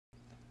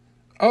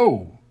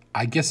Oh,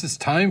 I guess it's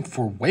time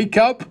for Wake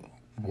Up,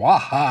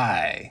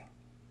 Wuwh.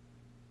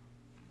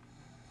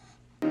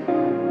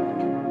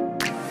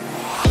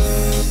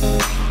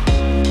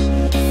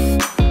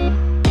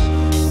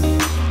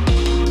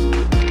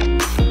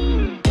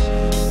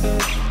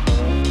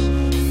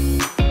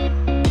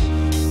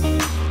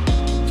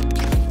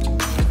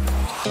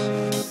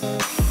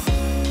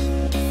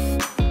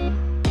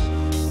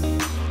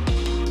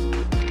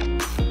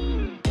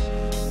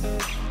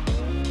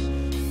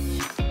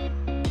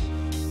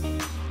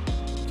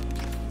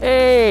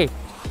 Hey,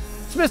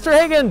 it's Mr.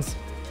 Higgins.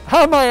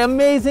 How are my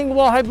amazing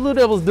Wuwh Blue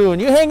Devils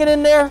doing? You hanging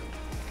in there?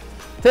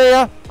 Tell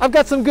ya, I've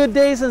got some good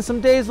days and some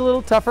days a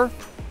little tougher,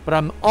 but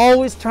I'm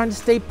always trying to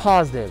stay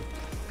positive.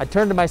 I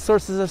turn to my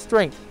sources of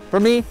strength. For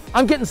me,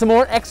 I'm getting some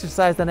more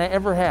exercise than I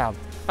ever have.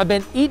 I've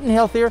been eating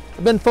healthier.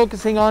 I've been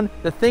focusing on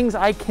the things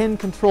I can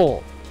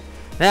control.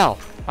 Now,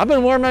 I've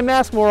been wearing my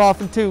mask more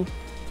often too.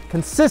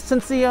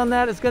 Consistency on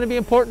that is going to be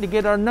important to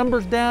get our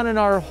numbers down in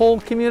our whole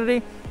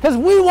community, because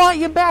we want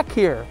you back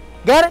here.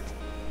 Got it?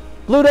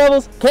 Blue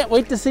Devils, can't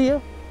wait to see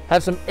you.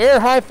 Have some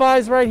air high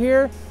fives right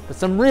here, but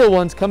some real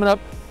ones coming up,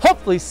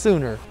 hopefully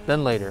sooner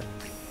than later.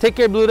 Take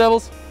care, Blue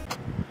Devils.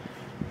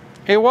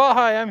 Hey, Wuwh,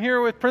 I'm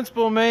here with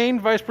Principal Maine,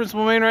 Vice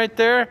Principal Maine right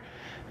there,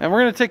 and we're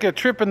going to take a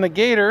trip in the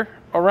Gator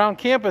around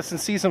campus and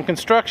see some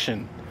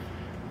construction.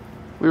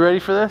 We ready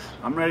for this?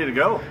 I'm ready to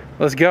go.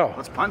 Let's go.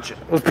 Let's punch it.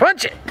 Let's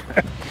punch it.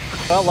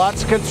 Well,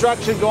 lots of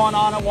construction going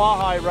on at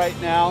Wuwh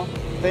right now.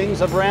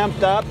 Things have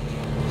ramped up.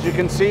 As you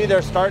can see,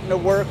 they're starting to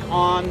work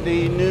on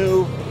the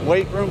new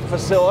weight room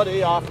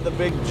facility off the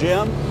big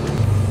gym.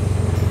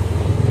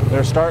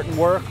 They're starting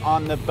work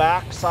on the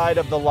back side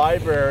of the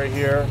library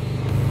here.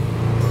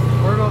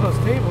 Where'd all those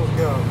tables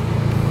go?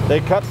 They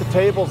cut the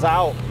tables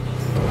out.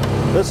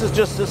 This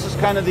is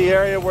kind of the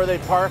area where they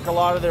park a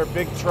lot of their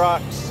big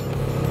trucks. Is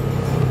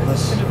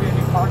this going to be a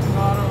new parking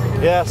lot over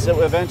here? Yes,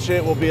 eventually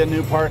it will be a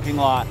new parking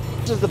lot.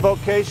 This is the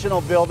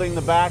vocational building,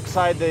 the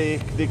backside, the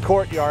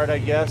courtyard, I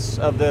guess,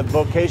 of the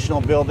vocational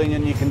building,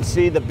 and you can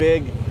see the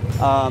big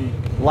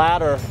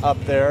ladder up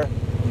there.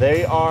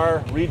 They are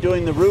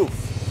redoing the roof.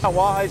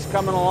 Wuwh's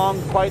coming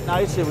along quite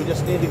nicely. We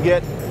just need to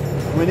get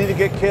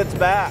kids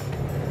back.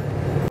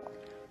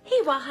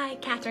 Hey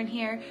Wuwh, Catherine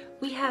here.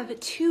 We have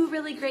two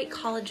really great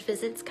college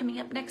visits coming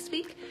up next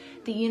week.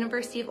 The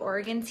University of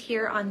Oregon's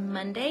here on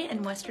Monday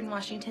and Western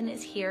Washington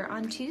is here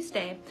on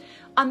Tuesday.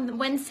 On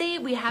Wednesday,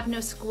 we have no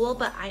school,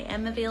 but I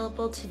am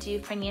available to do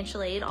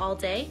financial aid all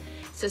day.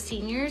 So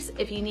seniors,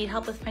 if you need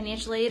help with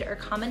financial aid or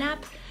Common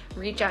App,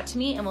 reach out to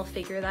me and we'll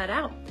figure that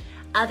out.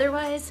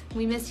 Otherwise,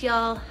 we miss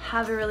y'all.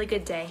 Have a really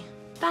good day.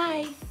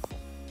 Bye.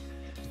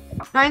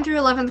 9th through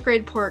 11th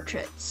grade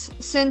portraits.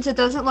 Since it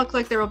doesn't look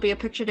like there will be a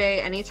picture day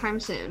anytime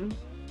soon,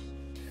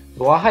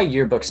 The Wuwh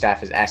yearbook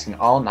staff is asking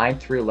all 9th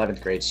through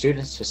 11th grade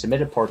students to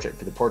submit a portrait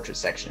for the portrait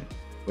section.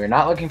 We are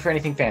not looking for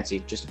anything fancy,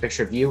 just a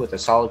picture of you with a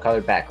solid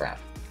colored background.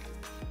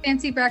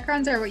 Fancy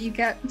backgrounds are what you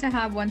get to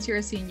have once you're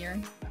a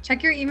senior.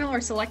 Check your email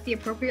or select the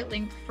appropriate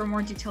link for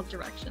more detailed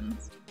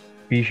directions.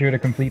 Be sure to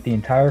complete the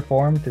entire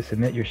form to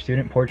submit your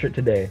student portrait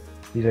today.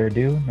 These are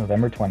due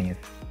November 20th.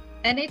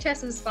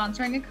 NHS is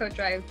sponsoring a coat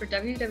drive for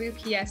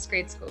WWPS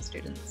grade school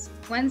students.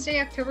 Wednesday,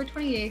 October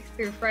 28th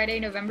through Friday,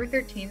 November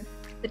 13th,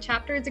 the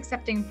chapter is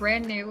accepting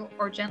brand new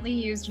or gently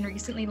used and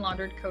recently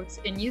laundered coats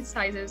in youth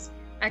sizes,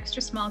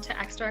 extra small to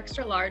extra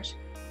large,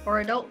 or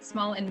adult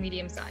small and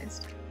medium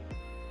sized.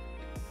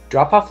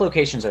 Drop-off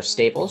locations are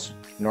Staples,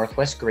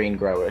 Northwest Green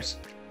Growers,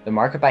 the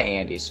Market by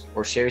Andy's,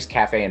 or Sherry's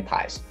Cafe and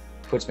Pies.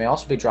 Quotes may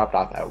also be dropped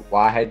off at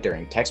Wuwh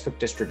during textbook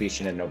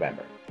distribution in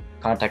November.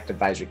 Contact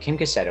Advisor Kim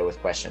Cassetto with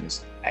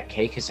questions at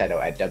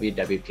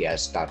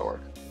kcassetto@wwps.org.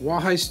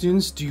 Wuwh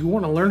students, do you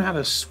want to learn how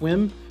to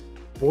swim?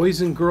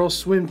 Boys and girls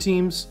swim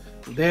teams,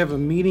 they have a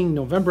meeting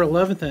November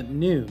 11th at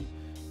noon.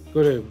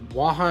 Go to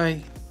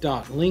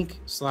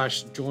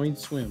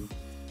wuwh.link/join-swim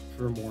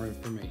for more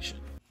information.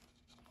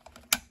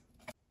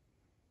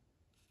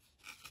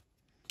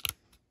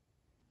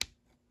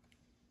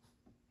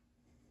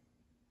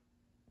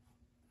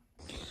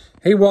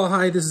 Hey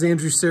Wuwh, this is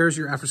Andrew Sayers,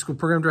 your after school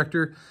program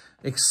director.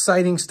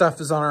 Exciting stuff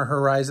is on our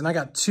horizon. I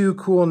got two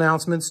cool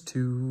announcements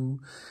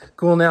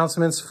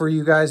for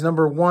you guys.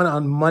 Number one,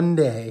 on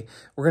Monday,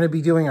 we're going to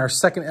be doing our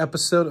second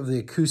episode of the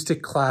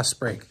acoustic class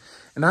break.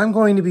 And I'm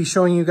going to be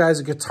showing you guys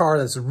a guitar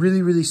that's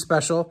really, really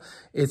special.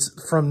 It's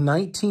from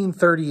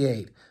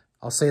 1938.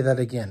 I'll say that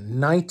again,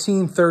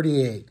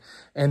 1938.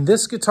 And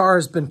this guitar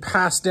has been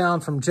passed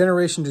down from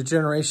generation to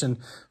generation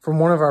from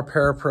one of our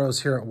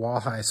parapros here at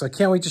Wuwh. So I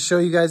can't wait to show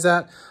you guys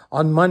that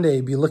on Monday.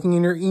 Be looking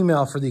in your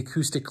email for the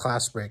acoustic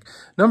class break.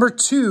 Number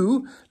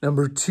two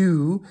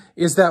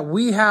is that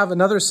we have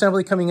another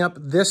assembly coming up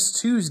this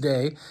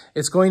Tuesday.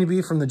 It's going to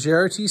be from the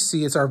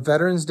JRTC. It's our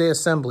Veterans Day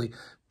Assembly.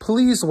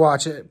 Please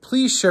watch it.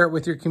 Please share it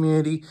with your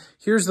community.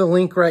 Here's the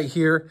link right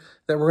here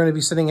that we're going to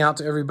be sending out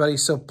to everybody.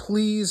 So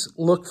please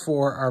look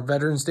for our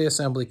Veterans Day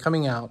Assembly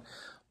coming out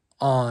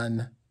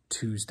on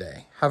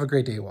Tuesday. Have a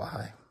great day,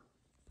 Wuwh.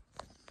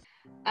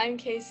 I'm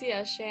Casey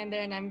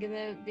Ushander, and I'm going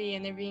to be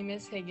interviewing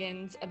Miss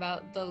Higgins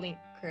about the Link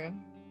Crew.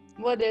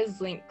 What is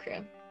Link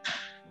Crew?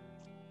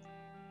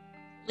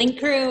 Link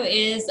Crew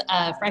is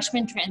a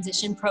freshman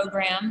transition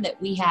program that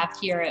we have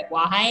here at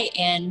Wuwh,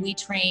 and we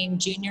train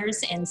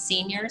juniors and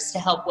seniors to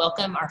help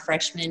welcome our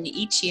freshmen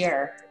each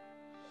year.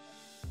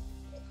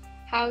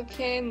 How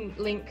can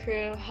Link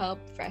Crew help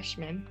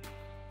freshmen?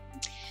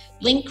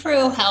 Link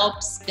Crew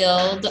helps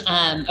build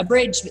a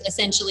bridge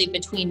essentially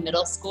between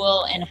middle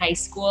school and high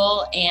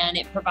school, and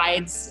it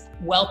provides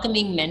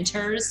welcoming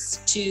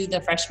mentors to the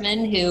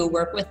freshmen who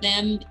work with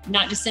them,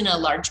 not just in a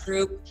large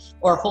group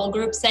or whole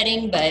group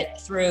setting,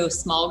 but through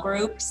small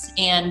groups.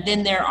 And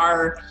then there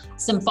are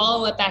some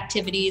follow-up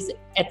activities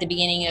at the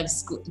beginning of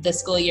the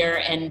school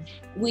year. And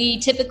we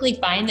typically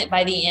find that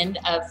by the end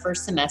of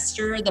first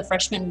semester, the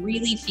freshmen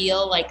really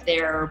feel like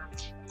they're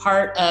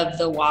part of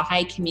the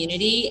Wuwh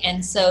community,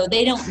 and so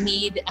they don't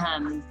need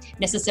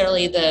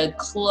necessarily the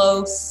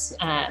close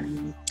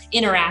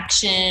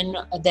interaction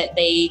that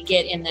they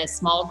get in the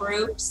small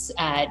groups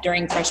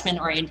during freshman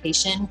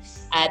orientation.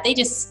 They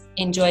just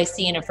enjoy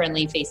seeing a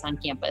friendly face on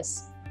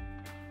campus.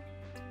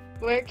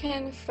 Where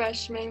can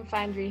freshmen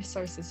find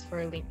resources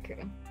for Link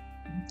Crew?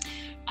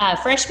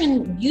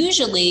 Freshmen,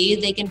 usually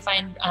they can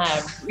find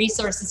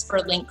resources for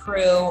Link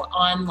Crew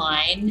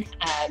online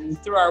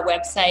through our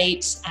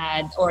website,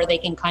 or they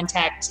can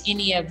contact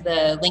any of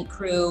the Link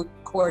Crew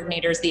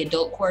coordinators, the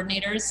adult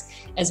coordinators,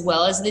 as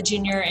well as the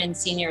junior and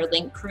senior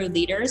Link Crew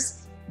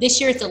leaders. This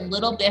year it's a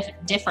little bit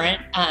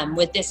different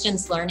with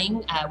distance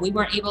learning. We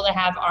weren't able to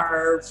have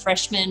our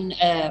freshman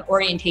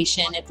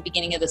orientation at the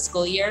beginning of the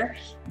school year,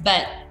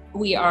 but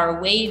we are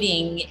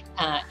waiting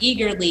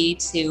eagerly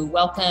to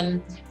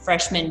welcome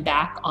freshmen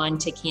back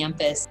onto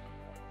campus.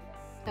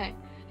 Okay.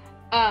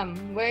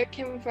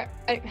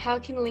 How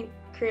can Link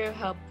Crew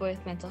help with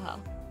mental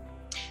health?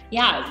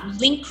 Yeah,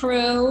 Link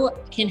Crew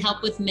can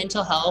help with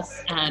mental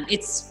health.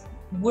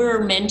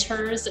 We're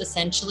mentors,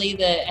 essentially,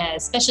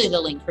 especially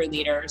the Link Crew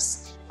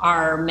leaders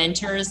are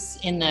mentors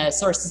in the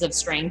sources of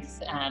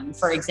strength.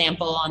 For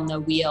example, on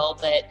the wheel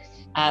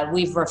that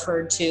we've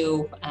referred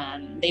to,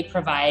 they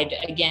provide,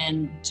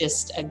 again,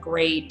 just a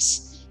great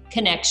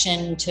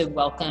connection to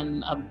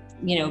welcome a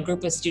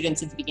group of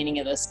students at the beginning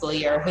of the school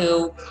year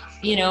who,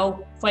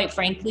 quite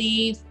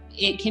frankly,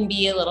 it can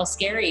be a little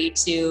scary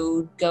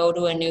to go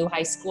to a new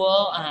high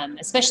school,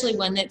 especially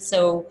one that's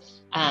so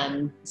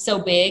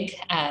big,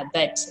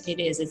 but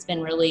it's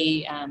been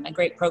really a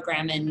great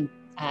program, and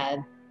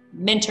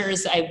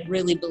mentors, I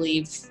really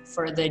believe,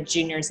 for the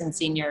juniors and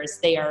seniors,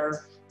 they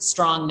are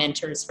strong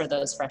mentors for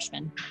those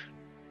freshmen.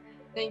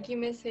 Thank you,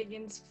 Ms.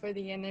 Higgins, for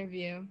the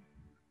interview.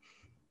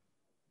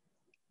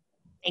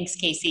 Thanks,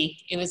 Casey.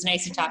 It was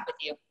nice to talk with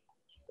you.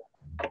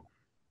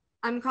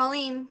 I'm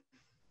Colleen.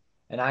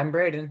 And I'm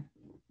Braden.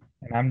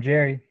 And I'm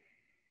Jerry.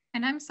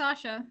 And I'm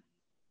Sasha.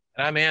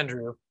 And I'm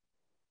Andrew.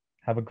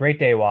 Have a great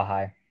day,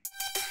 Wuwh.